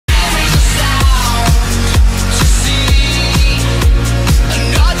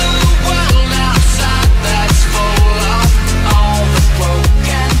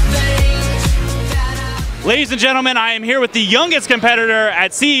Ladies and gentlemen, I am here with the youngest competitor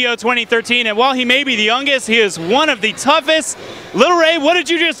at CEO 2013, and while he may be the youngest, he is one of the toughest. Lil Rey, what did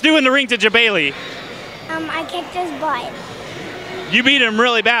you just do in the ring to Jebailey? I kicked his butt. You beat him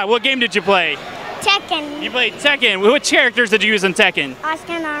really bad. What game did you play? Tekken. You played Tekken. What characters did you use in Tekken?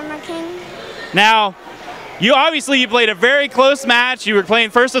 Oscar and Armor King. Now, you played a very close match. You were playing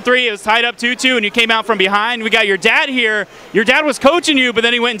first to 3. It was tied up 2-2, and you came out from behind. We got your dad here. Your dad was coaching you, but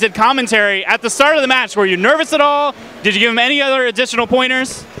then he went and did commentary. At the start of the match, were you nervous at all? Did you give him any other additional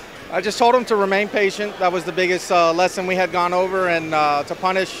pointers? I just told him to remain patient. That was the biggest lesson we had gone over, and to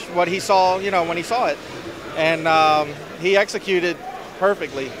punish what he saw, when he saw it. And he executed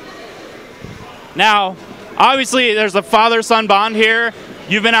perfectly. Now, obviously, there's a father-son bond here.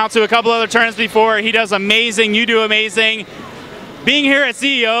 You've been out to a couple other tournaments before. He does amazing. You do amazing. Being here at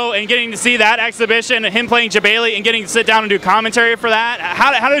CEO and getting to see that exhibition, him playing Jebailey and getting to sit down and do commentary for that,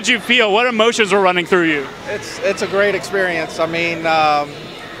 how did you feel? What emotions were running through you? It's a great experience. I mean,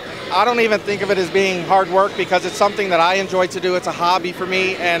 I don't even think of it as being hard work because it's something that I enjoy to do. It's a hobby for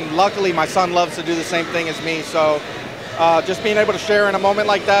me, and luckily my son loves to do the same thing as me. So just being able to share in a moment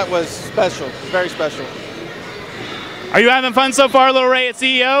like that was special, very special. Are you having fun so far, Lil Rey, at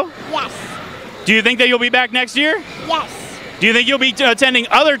CEO? Yes. Do you think that you'll be back next year? Yes. Do you think you'll be attending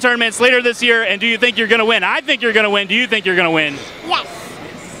other tournaments later this year, and do you think you're going to win? I think you're going to win. Do you think you're going to win? Yes.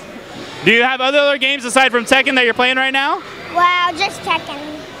 Do you have other games aside from Tekken that you're playing right now? Well, just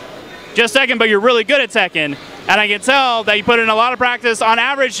Tekken. Just Tekken, but you're really good at Tekken. And I can tell that you put in a lot of practice. On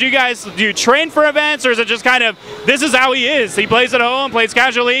average, do you train for events, or is it just kind of, this is how he is? He plays at home, plays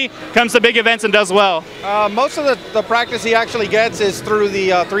casually, comes to big events and does well. Most of the practice he actually gets is through the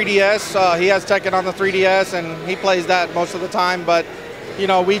 3DS. He has Tekken on the 3DS, and he plays that most of the time. But,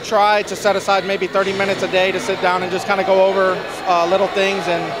 we try to set aside maybe 30 minutes a day to sit down and just kind of go over little things,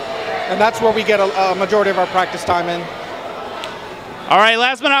 and that's where we get a majority of our practice time in. All right,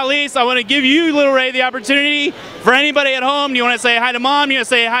 last but not least, I want to give you, Lil Rey, the opportunity. For anybody at home, do you want to say hi to mom? You want to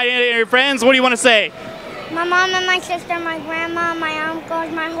say hi to your friends? What do you want to say? My mom and my sister, my grandma, my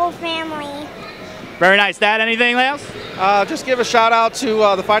uncles, my whole family. Very nice. Dad, anything else? Just give a shout out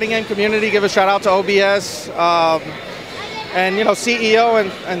to the fighting game community. Give a shout out to OBS, and CEO,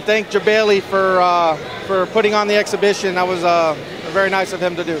 and thank Jebailey for putting on the exhibition. That was very nice of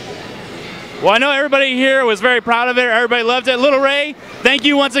him to do. Well, I know everybody here was very proud of it. Everybody loved it. Lil Rey, thank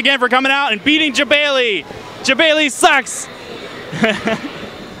you once again for coming out and beating Jebailey. Jebailey sucks. Oh, yeah,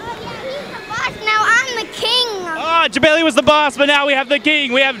 he's the boss. Now I'm the king. Oh, Jebailey was the boss, but now we have the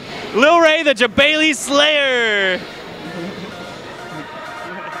king. We have Lil Rey, the Jebailey Slayer.